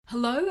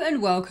Hello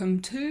and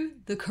welcome to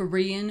the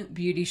Korean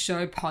Beauty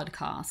Show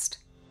podcast.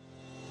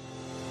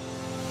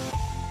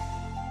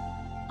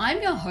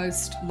 I'm your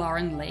host,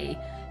 Lauren Lee,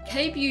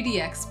 K-beauty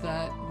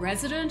expert,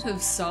 resident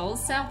of Seoul,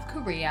 South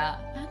Korea,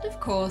 and of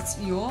course,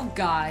 your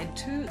guide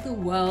to the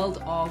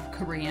world of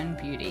Korean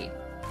beauty.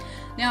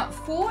 Now,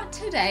 for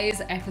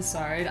today's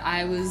episode,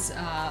 I was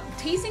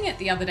teasing it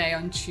the other day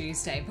on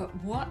Tuesday, but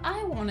what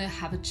I want to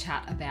have a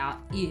chat about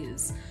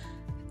is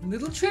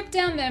little trip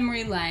down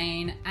memory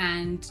lane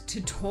and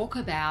to talk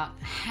about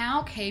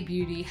how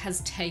K-beauty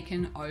has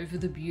taken over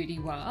the beauty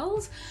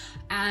world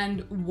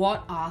and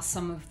what are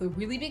some of the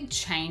really big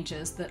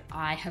changes that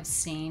I have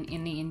seen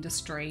in the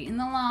industry in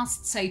the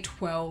last, say,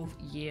 12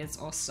 years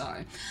or so.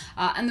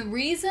 And the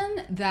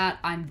reason that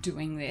I'm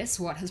doing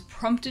this, what has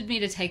prompted me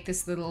to take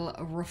this little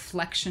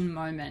reflection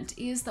moment,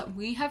 is that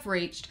we have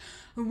reached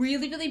a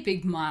really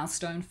big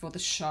milestone for the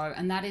show,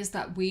 and that is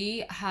that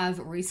we have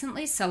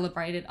recently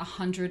celebrated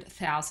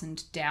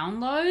 100,000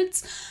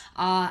 downloads,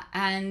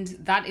 and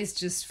that is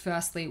just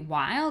firstly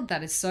wild.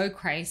 That is so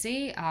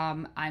crazy.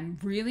 I'm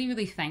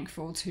really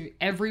thankful to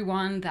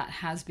everyone that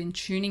has been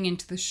tuning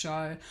into the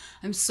show.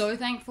 I'm so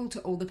thankful to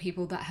all the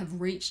people that have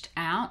reached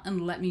out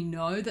and let me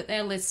know that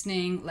they're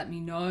listening, let me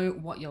know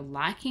what you're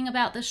liking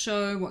about the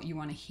show, what you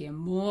want to hear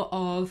more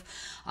of.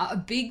 A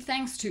big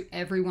thanks to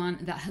everyone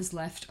that has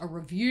left a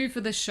review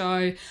for the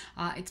show.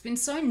 It's been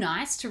so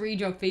nice to read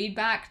your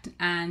feedback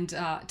and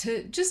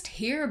to just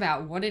hear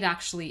about what it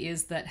actually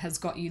is that has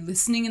got you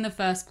listening in the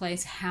first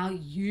place, how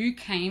you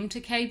came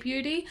to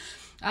K-beauty.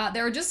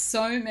 There are just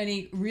so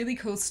many really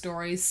cool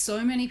stories,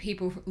 so many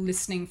people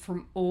listening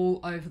from all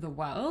over the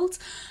world,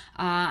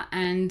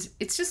 and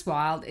it's just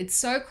wild. It's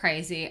so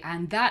crazy,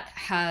 and that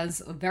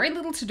has very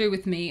little to do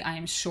with me, I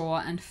am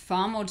sure, and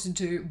far more to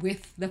do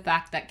with the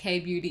fact that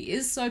K-beauty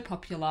is so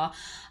popular,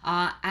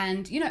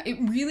 and you know, it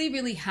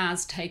really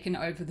has taken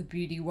over the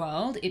beauty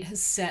world. It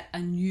has set a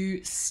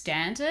new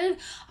standard.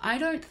 I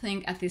don't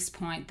think at this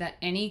point that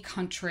any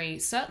country,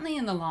 certainly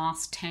in the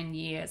last 10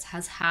 years,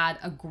 has had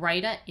a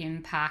greater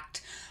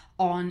impact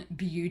on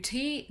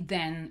beauty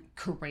than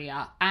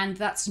Korea. And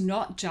that's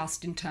not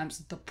just in terms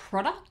of the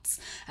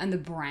products and the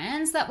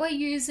brands that we're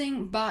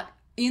using, but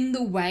in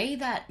the way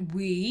that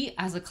we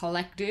as a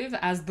collective,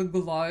 as the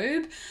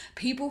globe,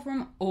 people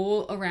from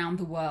all around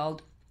the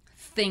world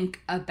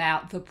think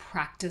about the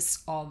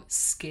practice of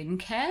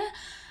skincare.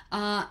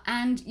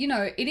 And you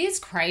know, it is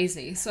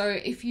crazy. So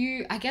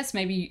I guess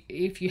maybe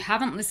if you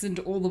haven't listened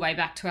all the way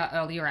back to our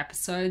earlier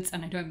episodes,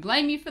 and I don't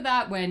blame you for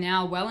that, we're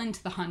now well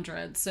into the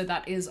hundreds. So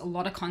that is a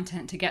lot of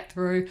content to get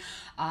through.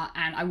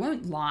 And I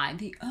won't lie,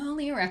 the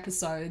earlier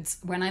episodes,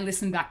 when I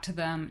listen back to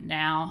them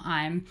now,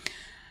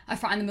 I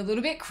find them a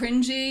little bit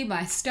cringy.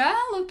 My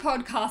style of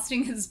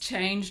podcasting has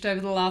changed over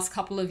the last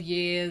couple of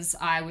years.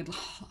 I would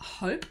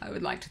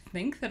like to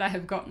think that I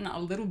have gotten a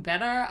little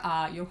better.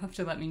 You'll have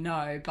to let me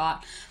know.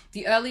 But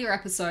the earlier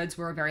episodes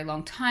were a very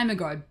long time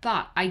ago.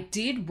 But I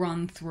did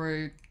run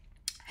through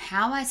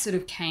how I sort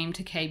of came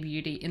to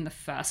K-beauty in the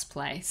first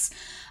place.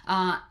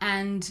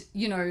 And,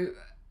 you know,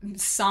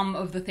 some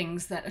of the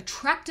things that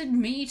attracted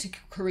me to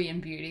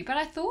Korean beauty. But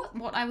I thought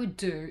what I would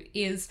do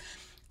is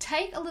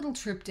take a little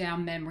trip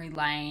down memory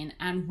lane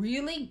and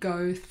really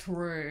go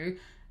through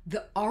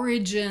the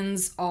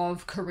origins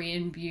of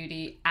Korean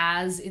beauty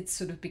as it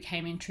sort of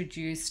became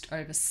introduced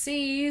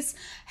overseas,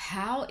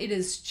 how it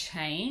has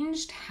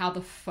changed, how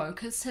the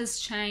focus has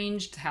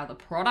changed, how the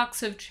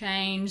products have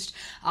changed,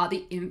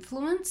 the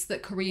influence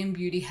that Korean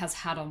beauty has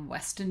had on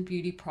Western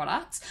beauty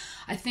products.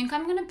 I think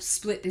I'm going to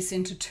split this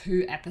into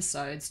 2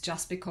 episodes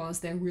just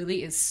because there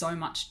really is so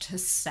much to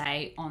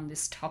say on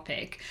this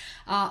topic.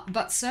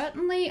 But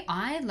certainly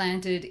I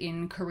landed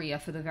in Korea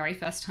for the very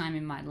first time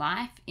in my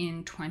life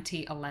in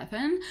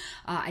 2011.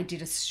 I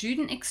did a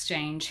student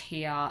exchange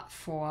here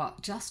for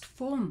just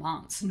 4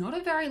 months, not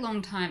a very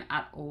long time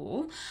at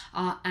all.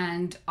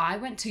 And I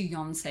went to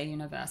Yonsei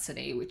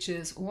University, which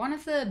is one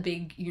of the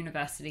big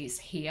universities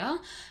here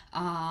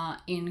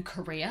in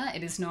Korea.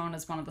 It is known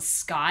as one of the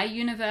SKY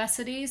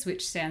universities,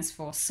 which stands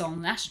for Seoul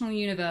National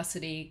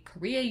University,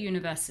 Korea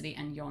University,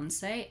 and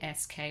Yonsei,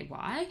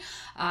 SKY.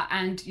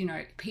 And, you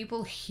know,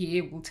 people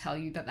here will tell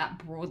you that that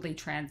broadly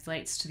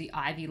translates to the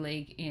Ivy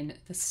League in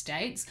the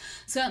States.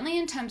 Certainly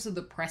in terms of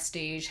the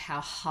prestige, how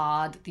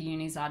hard the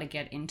unis are to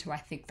get into, I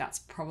think that's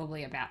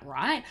probably about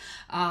right.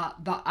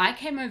 But I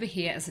came over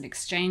here as an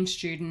exchange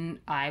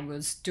student. I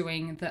was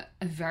doing the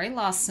very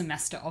last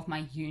semester of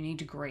my uni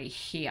degree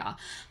here.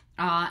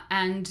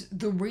 And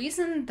the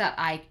reason that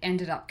I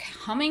ended up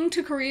coming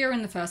to Korea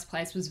in the first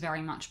place was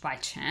very much by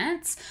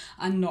chance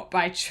and not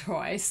by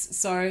choice.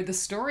 So the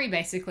story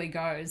basically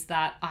goes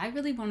that I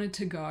really wanted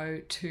to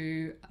go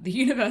to the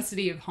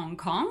University of Hong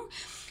Kong.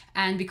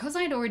 And because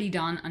I'd already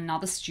done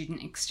another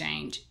student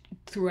exchange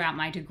throughout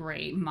my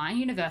degree, my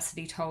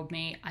university told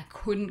me I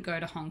couldn't go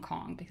to Hong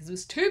Kong because it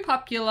was too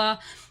popular.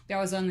 There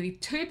was only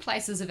 2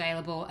 places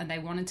available and they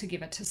wanted to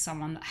give it to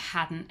someone that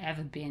hadn't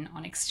ever been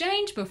on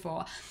exchange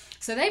before.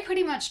 So they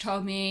pretty much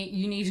told me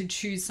you need to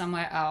choose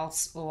somewhere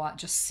else or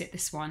just sit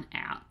this one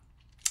out.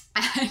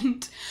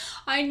 And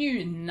I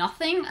knew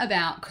nothing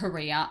about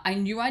Korea. I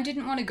knew I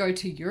didn't want to go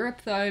to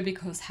Europe though,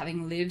 because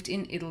having lived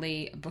in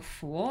Italy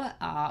before,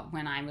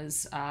 when I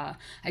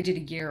did a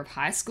year of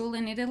high school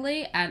in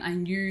Italy, and I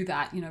knew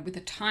that, with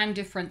the time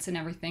difference and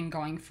everything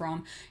going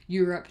from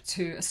Europe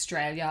to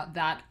Australia,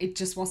 that it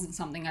just wasn't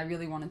something I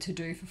really wanted to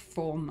do for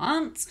 4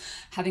 months.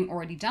 Having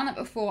already done it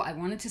before, I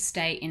wanted to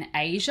stay in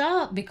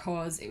Asia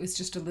because it was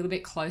just a little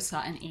bit closer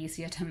and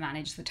easier to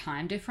manage the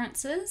time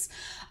differences.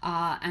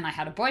 And I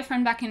had a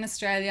boyfriend back in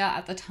Australia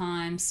at the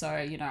time, so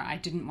I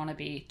didn't want to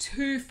be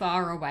too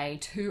far away,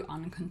 too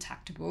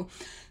uncontactable.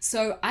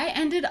 So I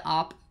ended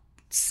up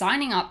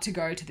signing up to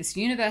go to this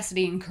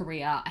university in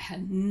Korea.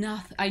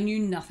 I knew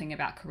nothing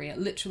about Korea,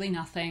 literally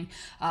nothing.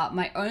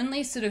 My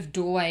only sort of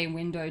doorway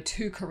window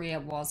to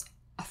Korea was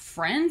a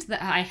friend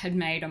that I had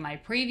made on my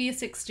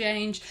previous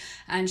exchange,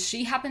 and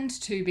she happened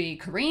to be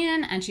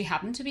Korean, and she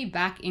happened to be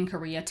back in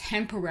Korea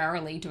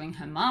temporarily doing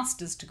her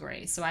master's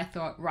degree. So I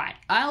thought, right,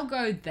 I'll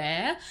go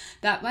there.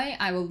 That way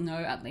I will know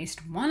at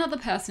least one other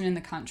person in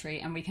the country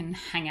and we can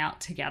hang out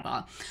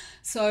together.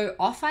 So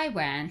off I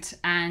went,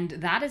 and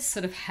that is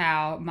sort of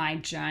how my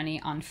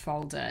journey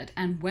unfolded.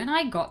 And when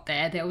I got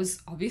there, there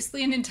was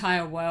obviously an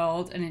entire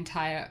world, an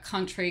entire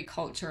country,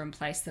 culture, and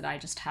place that I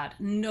just had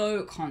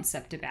no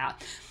concept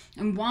about.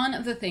 And one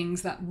of the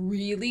things that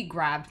really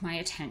grabbed my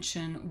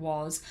attention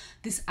was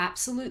this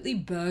absolutely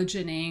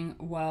burgeoning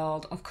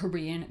world of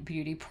Korean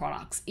beauty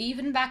products.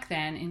 Even back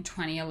then in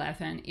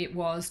 2011, it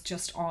was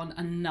just on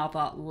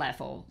another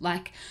level.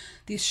 Like,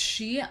 the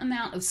sheer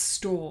amount of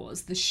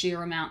stores, the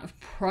sheer amount of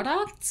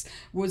products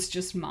was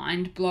just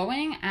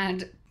mind-blowing.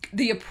 And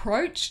the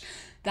approach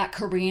that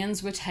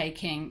Koreans were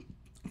taking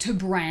to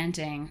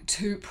branding,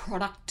 to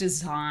product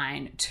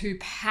design, to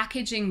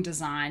packaging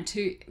design,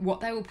 to what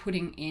they were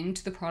putting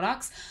into the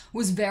products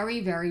was very,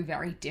 very,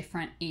 very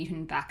different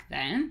even back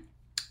then.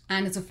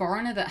 And as a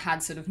foreigner that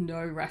had sort of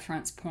no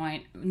reference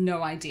point,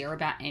 no idea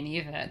about any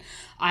of it,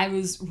 I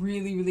was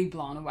really, really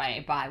blown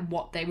away by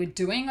what they were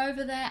doing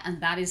over there.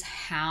 And that is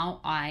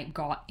how I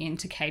got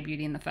into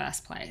K-Beauty in the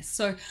first place.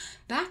 So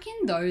back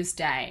in those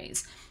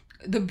days,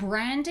 the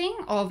branding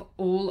of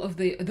all of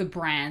the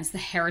brands, the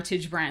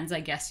heritage brands, I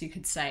guess you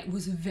could say,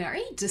 was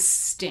very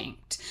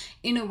distinct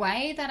in a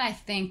way that I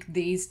think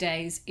these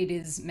days it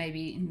is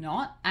maybe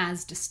not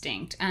as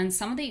distinct. And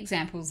some of the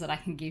examples that I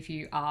can give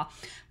you are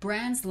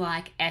brands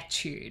like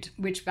Etude,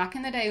 which back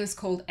in the day was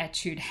called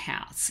Etude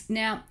House.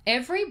 Now,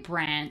 every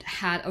brand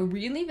had a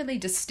really, really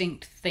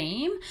distinct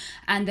theme,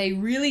 and they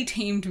really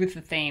teamed with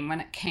the theme when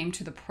it came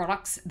to the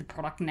products, the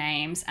product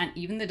names, and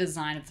even the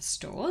design of the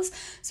stores.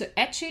 So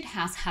Etude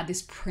House had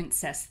this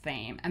princess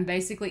theme, and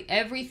basically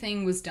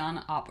everything was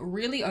done up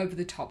really over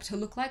the top to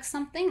look like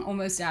something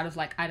almost out of,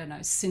 like, I don't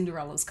know,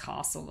 Cinderella's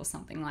castle or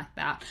something like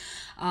that,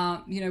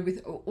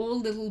 with all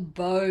little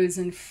bows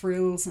and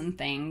frills and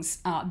things.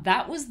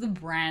 That was the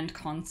brand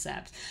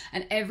concept,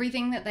 and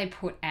everything that they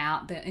put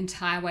out, the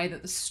entire way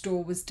that the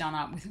store was done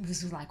up with,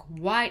 was like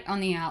white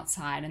on the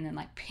outside, and then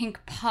like pink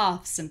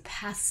puffs and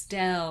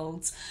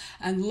pastels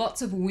and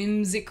lots of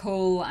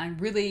whimsical and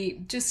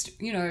really just,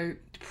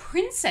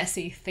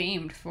 princessy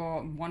themed,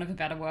 for want of a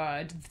better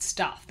word,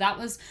 stuff. That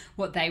was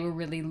what they were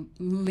really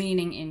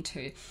leaning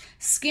into.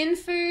 Skin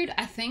Food,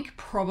 I think,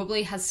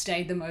 probably has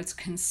stayed the most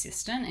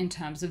consistent in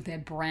terms of their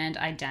brand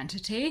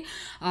identity.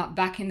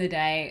 Back in the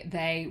day,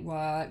 they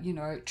were,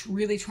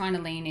 really trying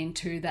to lean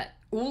into that.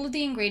 All of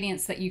the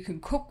ingredients that you can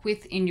cook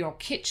with in your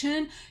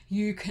kitchen,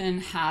 you can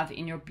have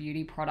in your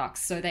beauty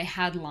products. So they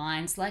had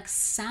lines like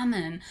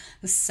salmon.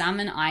 The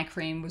salmon eye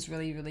cream was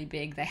really, really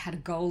big. They had a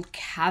gold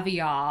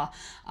caviar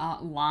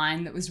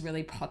line that was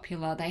really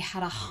popular. They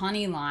had a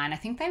honey line. I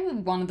think they were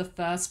one of the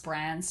first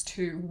brands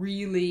to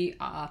really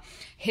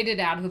hit it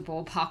out of the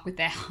ballpark with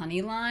their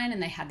honey line.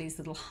 And they had these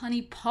little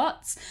honey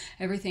pots.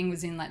 Everything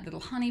was in like little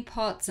honey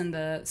pots, and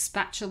the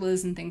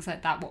spatulas and things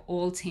like that were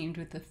all teamed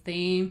with the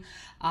theme.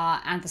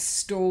 And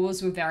the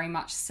stores were very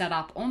much set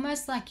up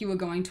almost like you were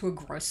going to a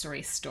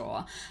grocery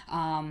store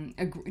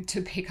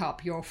to pick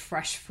up your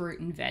fresh fruit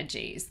and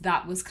veggies.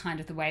 That was kind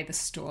of the way the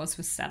stores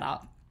were set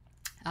up.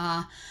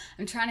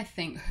 I'm trying to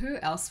think, who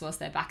else was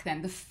there back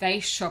then? The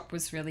Face Shop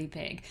was really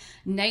big.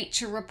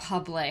 Nature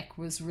Republic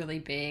was really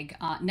big.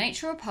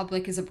 Nature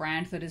Republic is a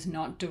brand that is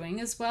not doing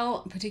as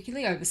well,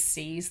 particularly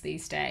overseas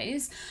these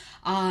days.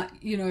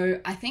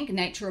 I think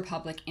Nature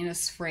Republic,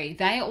 Innisfree,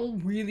 they all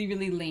really,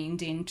 really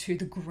leaned into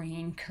the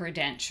green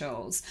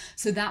credentials.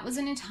 So that was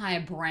an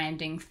entire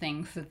branding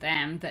thing for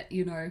them that,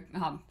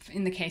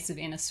 in the case of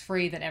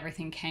Innisfree, that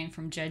everything came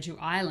from Jeju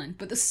Island.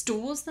 But the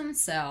stores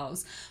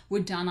themselves were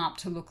done up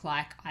to look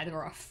like like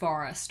either a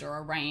forest or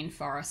a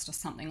rainforest or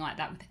something like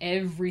that, with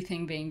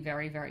everything being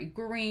very, very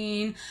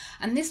green.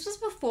 And this was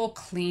before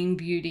clean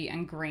beauty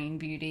and green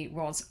beauty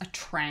was a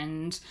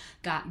trend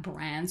that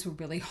brands were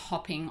really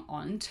hopping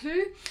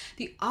onto.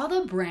 The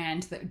other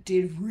brand that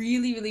did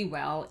really, really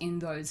well in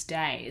those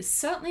days,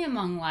 certainly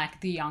among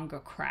like the younger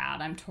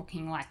crowd, I'm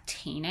talking like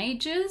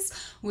teenagers,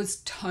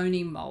 was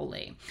Tony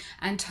Moly.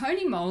 And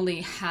Tony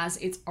Moly has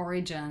its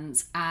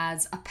origins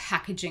as a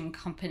packaging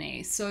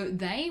company. So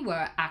they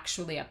were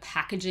actually a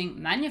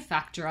packaging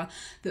manufacturer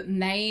that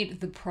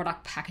made the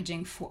product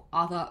packaging for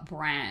other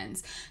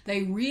brands.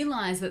 They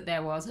realized that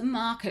there was a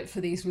market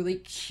for these really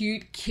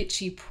cute,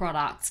 kitschy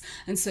products.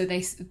 And so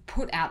they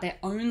put out their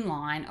own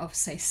line of,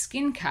 say,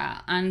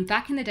 skincare. And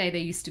back in the day,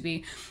 there used to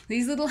be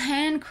these little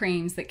hand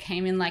creams that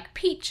came in like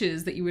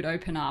peaches that you would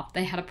open up.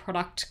 They had a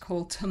product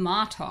called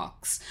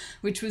Tomatox,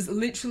 which was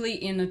literally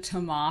in a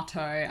tomato,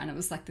 and it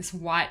was like this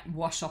white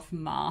wash-off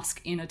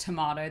mask in a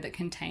tomato that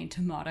contained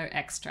tomato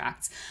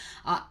extracts.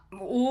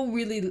 All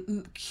really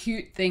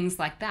cute things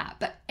like that.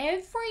 But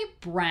every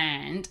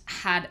brand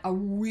had a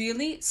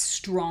really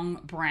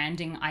strong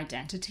branding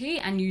identity,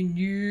 and you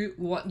knew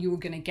what you were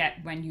going to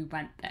get when you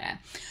went there.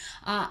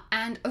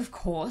 And of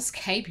course,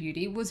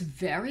 K-Beauty was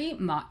very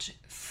much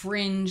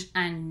fringe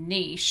and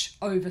niche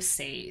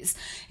overseas.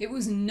 It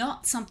was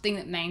not something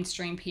that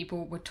mainstream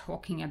people were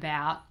talking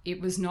about. It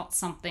was not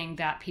something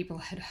that people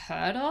had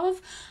heard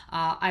of.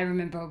 I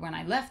remember when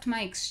I left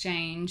my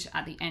exchange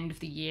at the end of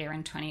the year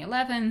in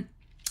 2011,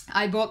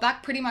 I bought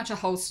back pretty much a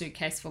whole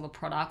suitcase full of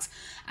products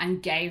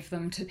and gave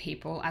them to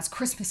people as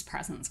Christmas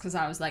presents, because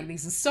I was like,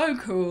 these are so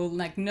cool,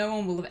 like no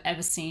one will have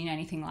ever seen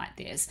anything like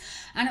this.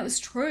 And it was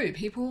true.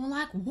 People were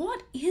like,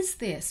 what is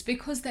this?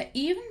 Because they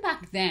even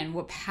back then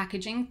were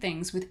packaging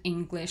things with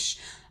English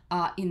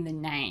in the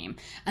name.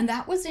 And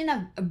that was in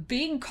a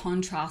big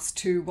contrast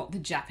to what the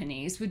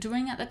Japanese were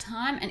doing at the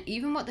time, and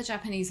even what the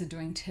Japanese are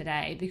doing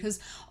today, because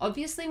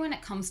obviously when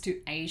it comes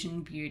to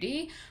Asian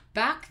beauty,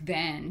 back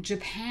then,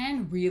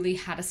 Japan really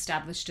had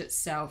established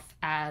itself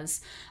as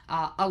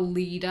a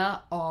leader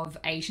of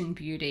Asian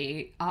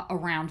beauty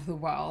around the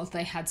world.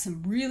 They had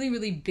some really,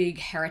 really big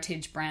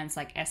heritage brands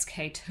like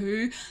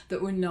SK-II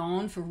that were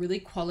known for really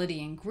quality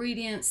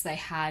ingredients. They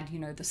had, you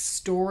know, the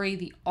story,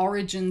 the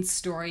origin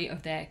story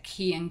of their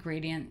key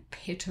ingredient,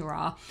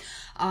 Pittura.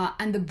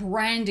 And the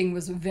branding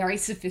was very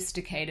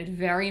sophisticated,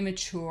 very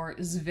mature. It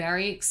was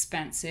very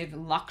expensive,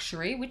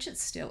 luxury, which it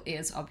still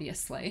is,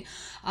 obviously.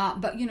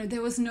 But, you know,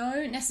 there was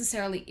no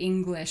necessarily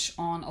English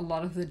on a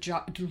lot of the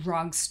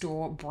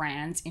drugstore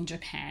brands in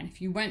Japan.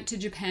 If you went to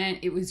Japan,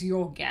 it was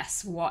your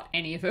guess what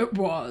any of it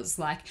was.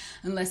 Like,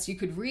 unless you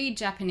could read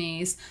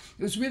Japanese,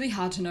 it was really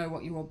hard to know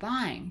what you were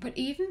buying. But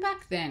even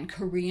back then,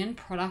 Korean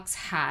products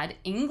had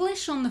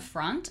English on the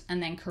front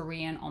and then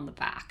Korean on the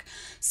back.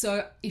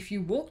 So if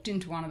you walked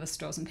into one of the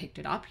stores and picked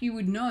it up, you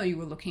would know you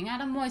were looking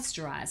at a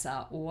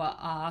moisturizer or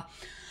a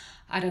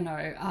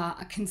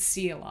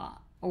concealer,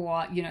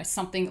 or, you know,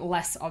 something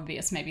less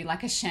obvious, maybe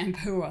like a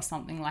shampoo or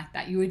something like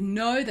that. You would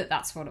know that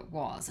that's what it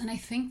was. And I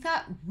think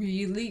that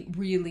really,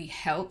 really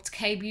helped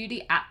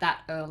K-Beauty at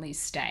that early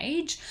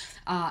stage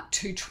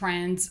to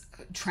transfer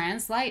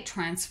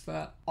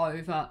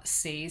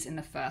overseas in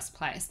the first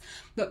place.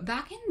 But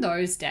back in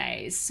those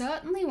days,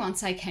 certainly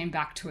once I came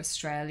back to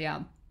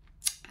Australia,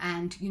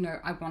 and, you know,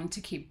 I wanted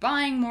to keep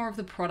buying more of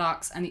the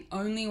products, and the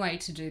only way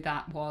to do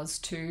that was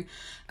to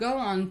go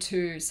on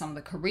to some of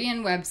the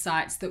Korean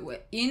websites that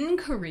were in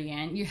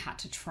Korean. You had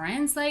to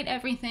translate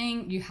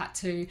everything. You had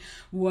to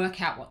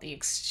work out what the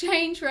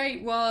exchange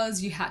rate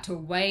was. You had to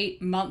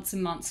wait months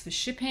and months for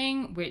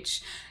shipping,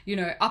 which, you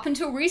know, up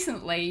until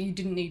recently, you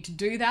didn't need to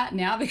do that.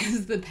 Now, because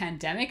of the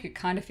pandemic, it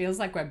kind of feels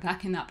like we're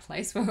back in that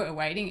place where we're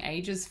waiting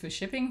ages for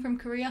shipping from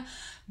Korea.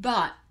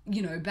 But,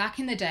 you know, back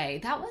in the day,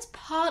 that was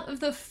part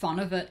of the fun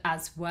of it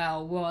as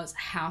well, was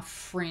how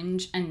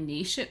fringe and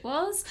niche it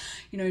was.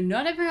 You know,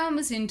 not everyone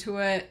was into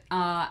it,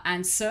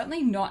 and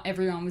certainly not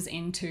everyone was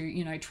into,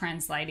 you know,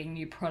 translating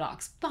new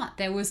products. But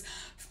there was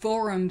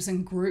forums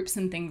and groups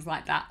and things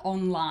like that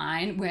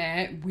online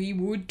where we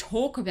would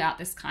talk about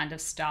this kind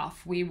of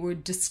stuff. We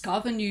would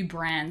discover new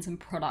brands and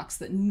products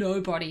that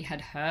nobody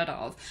had heard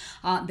of.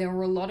 There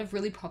were a lot of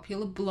really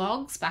popular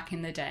blogs back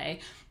in the day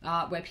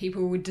where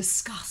people would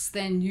discuss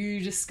their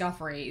new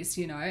discoveries,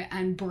 you know,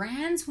 and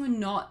brands were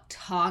not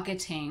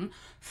targeting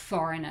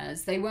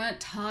foreigners. They weren't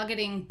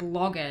targeting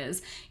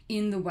bloggers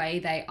in the way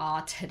they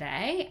are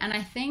today. And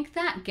I think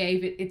that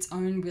gave it its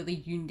own really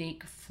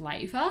unique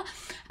flavor.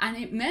 And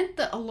it meant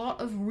that a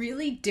lot of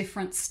really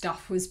different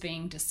stuff was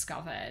being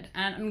discovered.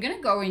 And I'm going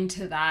to go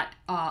into that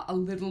a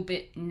little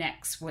bit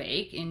next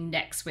week, in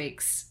next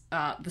week's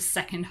the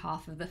second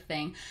half of the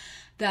thing.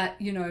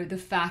 That, you know, the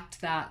fact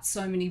that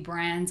so many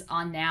brands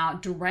are now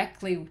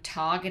directly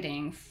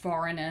targeting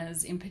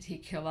foreigners in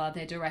particular,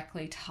 they're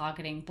directly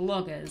targeting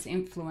bloggers,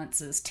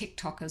 influencers,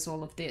 TikTokers,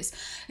 all of this.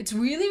 It's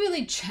really,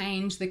 really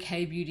changed the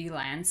K-beauty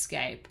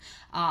landscape.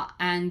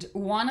 And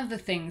one of the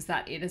things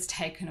that it has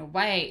taken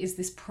away is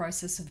this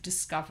process of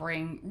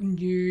discovering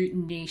new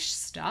niche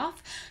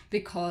stuff,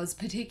 because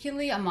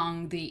particularly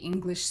among the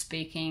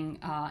English-speaking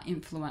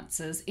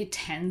influencers, it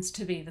tends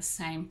to be the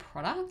same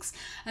products,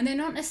 and they're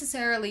not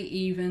necessarily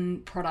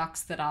even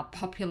products that are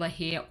popular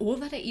here or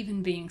that are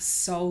even being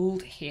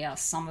sold here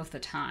some of the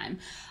time.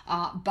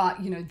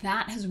 But, you know,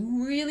 that has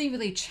really,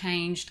 really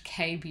changed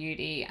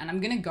K-beauty, and I'm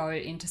going to go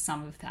into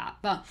some of that.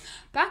 But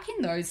back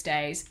in those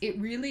days, it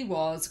really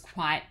was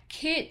quite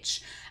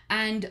kitsch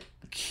and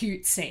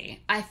cutesy.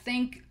 I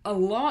think a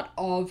lot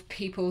of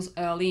people's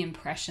early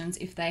impressions,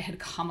 if they had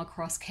come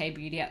across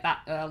K-beauty at that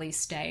early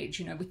stage,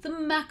 you know, with the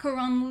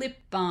macaron lip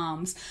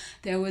balms,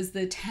 there was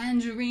the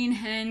tangerine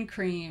hand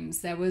creams,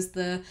 there was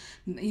the,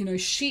 you know,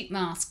 sheet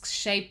masks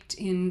shaped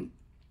in,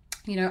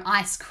 you know,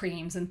 ice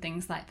creams and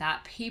things like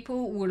that.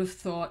 People would have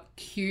thought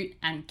cute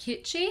and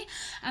kitschy,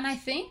 and I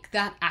think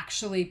that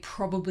actually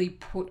probably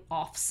put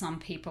off some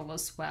people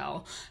as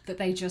well, that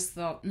they just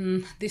thought,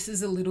 this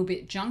is a little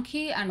bit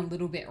junky and a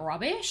little bit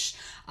rubbish.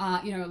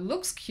 You know, it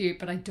looks cute,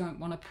 but I don't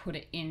want to put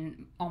it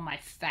in on my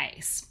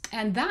face.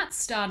 And that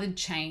started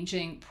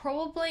changing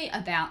probably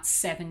about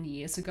 7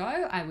 years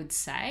ago, I would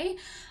say,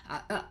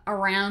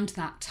 around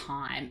that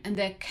time. And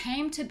there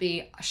came to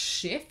be a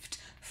shift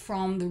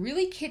from the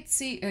really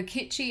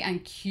kitschy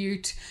and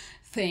cute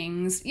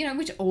things, you know,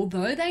 which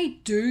although they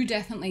do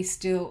definitely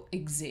still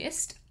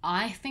exist,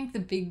 I think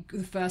the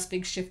first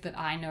big shift that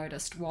I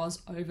noticed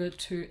was over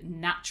to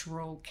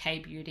natural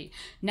K-beauty,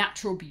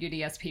 natural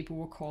beauty as people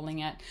were calling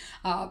it.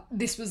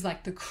 This was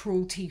like the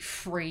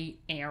cruelty-free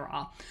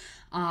era.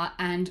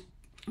 And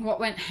what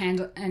went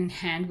hand in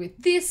hand with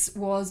this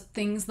was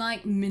things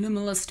like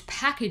minimalist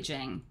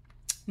packaging,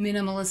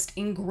 minimalist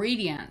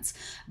ingredients,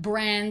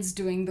 brands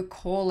doing the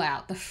call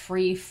out, the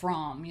free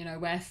from, you know,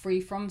 we're free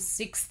from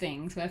 6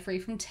 things, we're free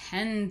from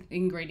 10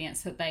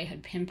 ingredients that they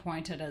had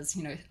pinpointed as,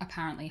 you know,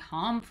 apparently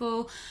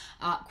harmful.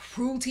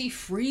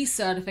 Cruelty-free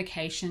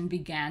certification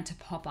began to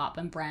pop up,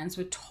 and brands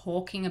were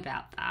talking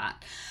about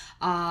that.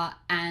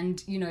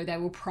 And, you know, they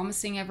were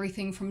promising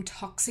everything from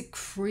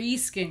toxic-free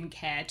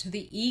skincare to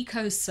the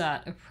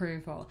EcoCert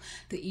approval,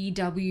 the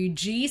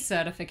EWG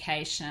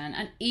certification,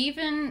 and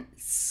even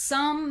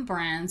some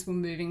brands were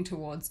moving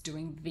towards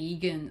doing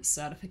vegan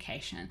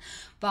certification.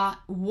 But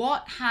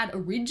what had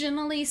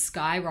originally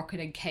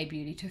skyrocketed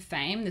K-beauty to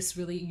fame, this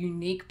really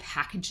unique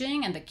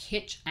packaging and the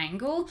kitsch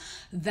angle,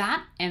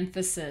 that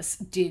emphasis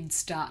did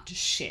start to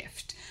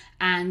shift.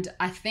 And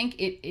I think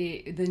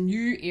the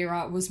new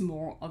era was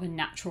more of a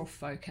natural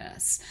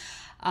focus.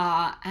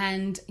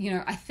 And, you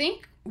know, I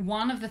think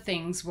one of the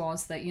things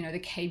was that, you know, the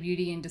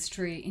K-beauty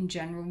industry in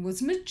general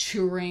was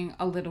maturing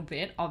a little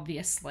bit,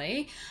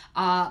 obviously.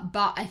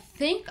 But I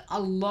think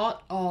a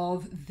lot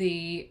of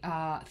the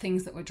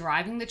things that were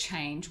driving the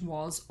change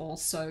was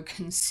also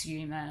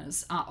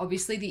consumers.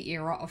 Obviously, the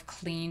era of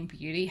clean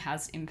beauty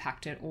has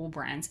impacted all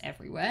brands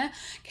everywhere.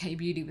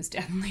 K-beauty was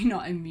definitely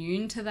not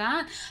immune to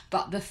that.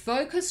 But the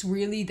focus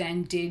really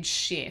then did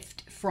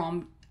shift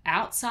from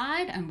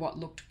outside and what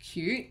looked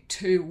cute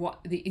to what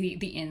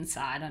the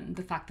inside, and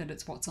the fact that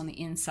it's what's on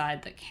the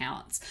inside that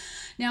counts.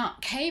 Now,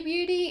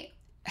 K-beauty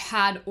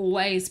had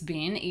always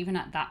been, even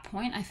at that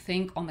point, I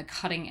think, on the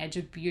cutting edge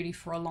of beauty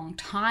for a long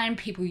time.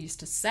 People used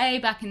to say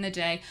back in the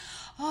day,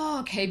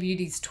 oh,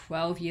 K-beauty's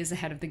 12 years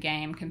ahead of the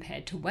game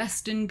compared to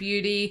Western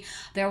beauty.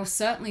 There were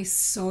certainly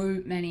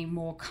so many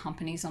more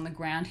companies on the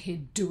ground here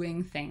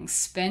doing things,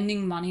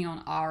 spending money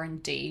on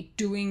R&D,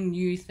 doing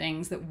new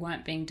things that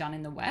weren't being done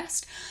in the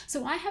West.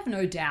 So I have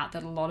no doubt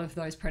that a lot of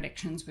those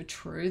predictions were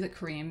true, that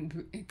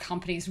Korean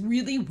companies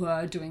really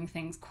were doing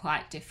things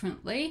quite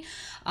differently.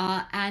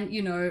 And,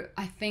 you know,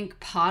 I think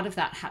part of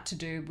that had to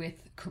do with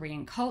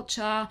Korean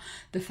culture,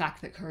 the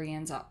fact that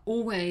Koreans are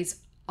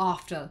always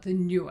after the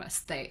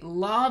newest. They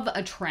love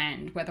a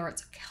trend, whether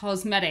it's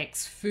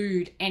cosmetics,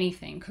 food,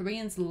 anything.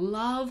 Koreans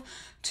love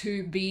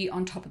to be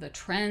on top of the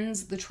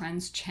trends. The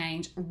trends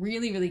change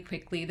really, really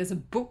quickly. There's a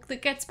book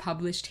that gets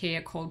published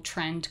here called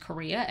Trend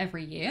Korea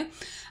every year,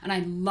 and I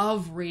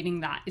love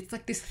reading that. It's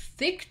like this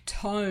thick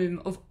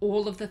tome of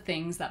all of the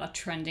things that are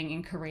trending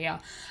in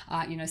Korea.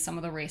 You know, some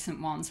of the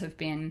recent ones have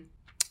been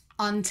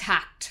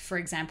untacked, for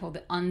example,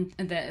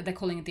 they're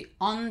calling it the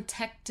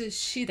untacked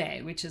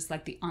shide, which is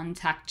like the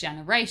untacked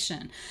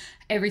generation.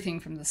 Everything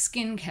from the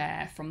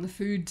skincare, from the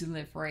food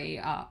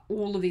delivery,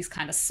 all of these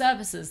kind of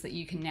services that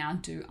you can now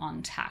do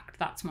untacked.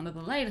 That's one of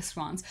the latest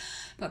ones.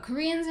 But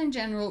Koreans in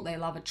general, they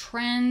love a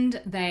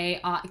trend. They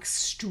are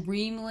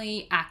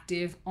extremely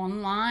active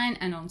online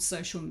and on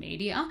social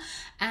media.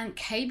 And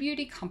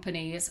K-beauty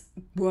companies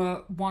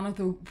were one of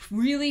the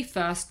really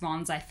first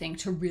ones, I think,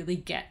 to really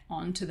get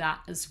onto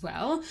that as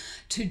well.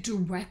 to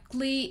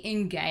directly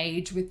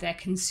engage with their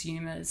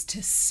consumers,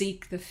 to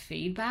seek the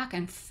feedback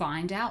and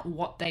find out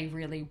what they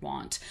really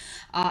want.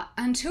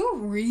 Until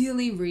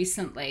really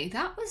recently,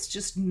 that was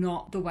just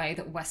not the way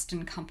that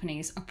Western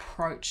companies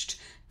approached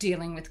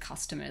dealing with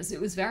customers.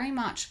 It was very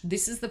much,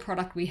 this is the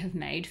product we have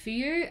made for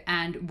you,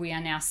 and we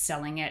are now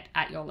selling it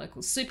at your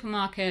local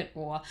supermarket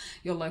or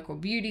your local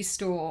beauty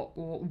store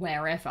or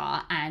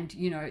wherever. And,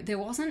 you know, there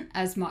wasn't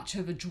as much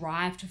of a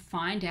drive to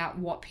find out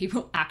what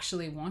people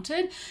actually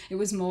wanted. It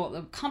was more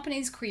the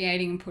companies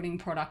creating and putting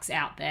products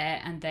out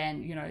there, and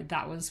then, you know,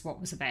 that was what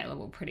was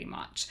available pretty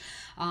much.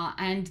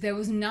 And there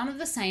was none of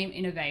the same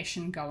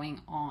innovation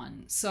going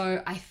on.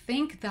 So I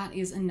think that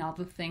is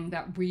another thing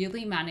that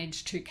really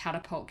managed to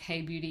catapult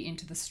K-beauty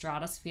into the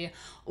stratosphere,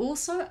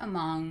 also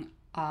among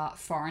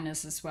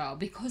foreigners as well,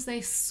 because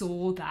they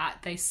saw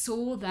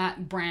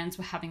that brands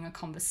were having a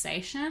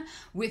conversation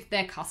with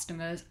their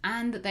customers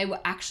and that they were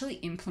actually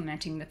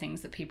implementing the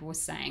things that people were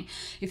saying.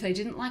 If they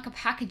didn't like a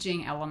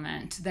packaging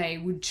element, they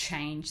would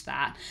change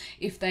that.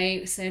 If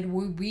they said,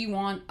 well, we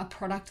want a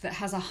product that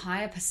has a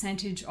higher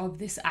percentage of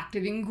this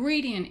active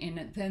ingredient in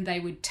it, then they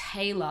would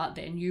tailor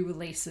their new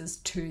releases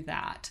to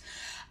that.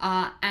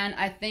 And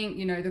I think,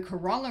 you know, the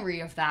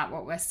corollary of that,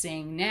 what we're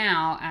seeing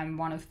now, and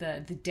one of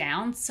the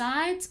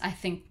downsides, I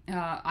think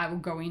I will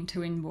go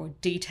into in more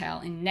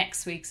detail in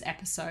next week's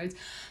episodes,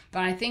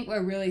 but I think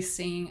we're really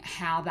seeing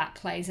how that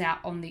plays out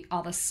on the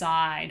other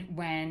side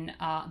when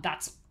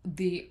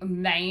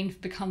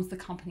becomes the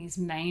company's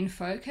main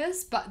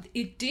focus. But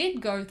it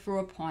did go through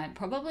a point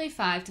probably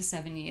 5 to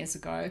 7 years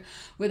ago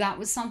where that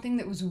was something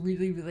that was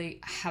really, really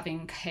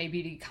having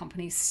K-beauty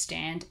companies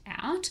stand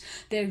out.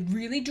 Their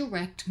really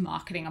direct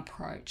marketing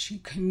approach,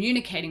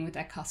 communicating with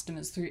their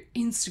customers through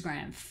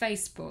Instagram,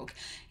 Facebook,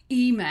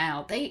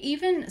 email.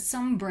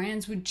 Some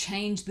brands would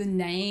change the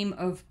name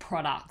of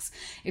products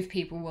if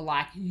people were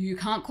like, you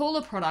can't call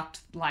a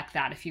product like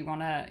that if you want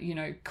to, you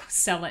know,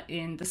 sell it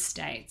in the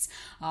States.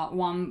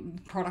 One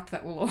product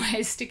that will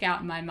always stick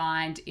out in my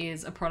mind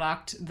is a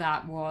product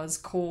that was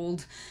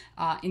called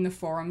in the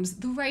forums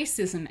the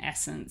Racism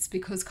Essence,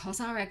 because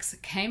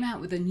COSRX came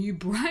out with a new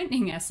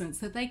brightening essence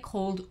that they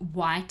called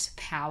White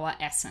Power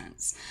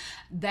Essence.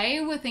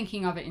 They were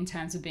thinking of it in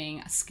terms of being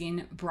a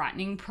skin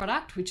brightening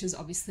product, which is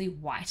obviously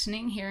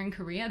whitening here in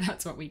Korea.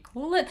 That's what we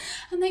call it.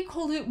 And they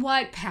called it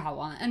White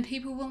Power. And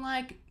people were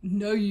like,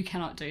 no, you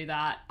cannot do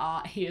that.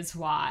 Here's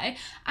why.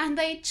 And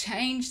they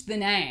changed the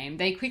name.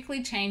 They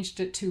quickly changed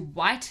it to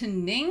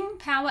Whitening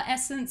Power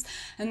Essence.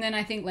 And then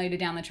I think later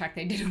down the track,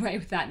 they did away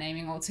with that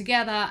naming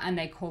altogether and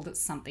they called it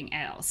something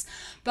else.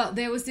 But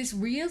there was this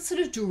real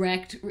sort of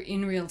direct,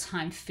 in real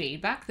time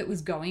feedback that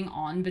was going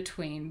on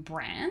between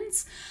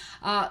brands.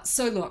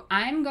 So look,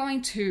 I'm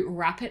going to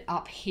wrap it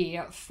up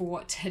here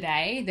for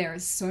today. There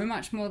is so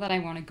much more that I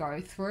want to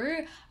go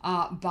through,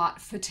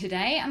 but for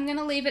today, I'm going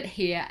to leave it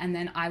here, and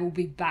then I will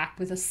be back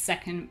with a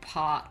second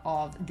part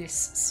of this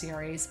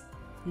series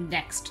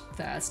next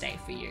Thursday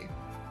for you.